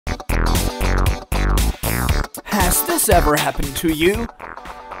Has this ever happened to you?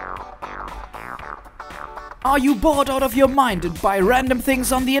 Are you bored out of your mind and buy random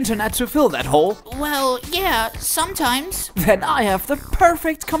things on the internet to fill that hole? Well, yeah, sometimes. Then I have the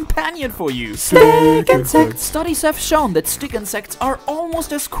perfect companion for you. Stick insects. Studies have shown that stick insects are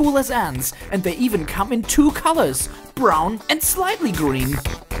almost as cool as ants, and they even come in 2 colors, brown and slightly green.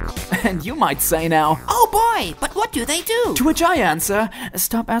 And you might say now, Oh boy, but what do they do? to which I answer,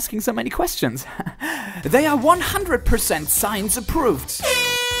 stop asking so many questions. They are 100% science approved.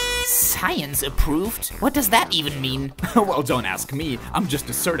 Science approved? What does that even mean? Well, don't ask me, I'm just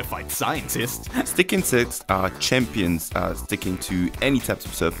a certified scientist. Stick insects are champions at sticking to any types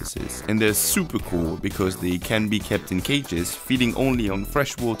of surfaces, and they're super cool because they can be kept in cages feeding only on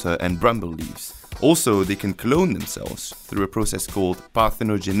fresh water and bramble leaves. Also, they can clone themselves through a process called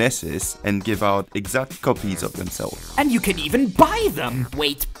parthenogenesis and give out exact copies of themselves. And you can even buy them.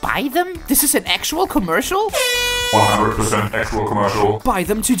 Wait, buy them? This is an actual commercial? 100% actual commercial. Buy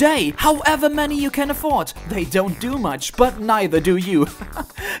them today, however many you can afford. They don't do much, but neither do you.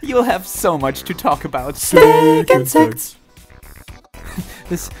 You'll have so much to talk about. Stick insects.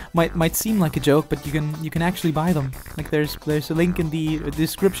 This might seem like a joke, but you can actually buy them. Like there's a link in the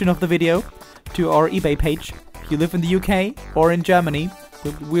description of the video to our eBay page. If you live in the UK or in Germany,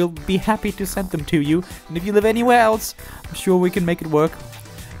 we'll be happy to send them to you. And if you live anywhere else, I'm sure we can make it work.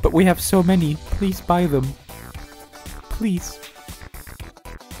 But we have so many. Please buy them. Please.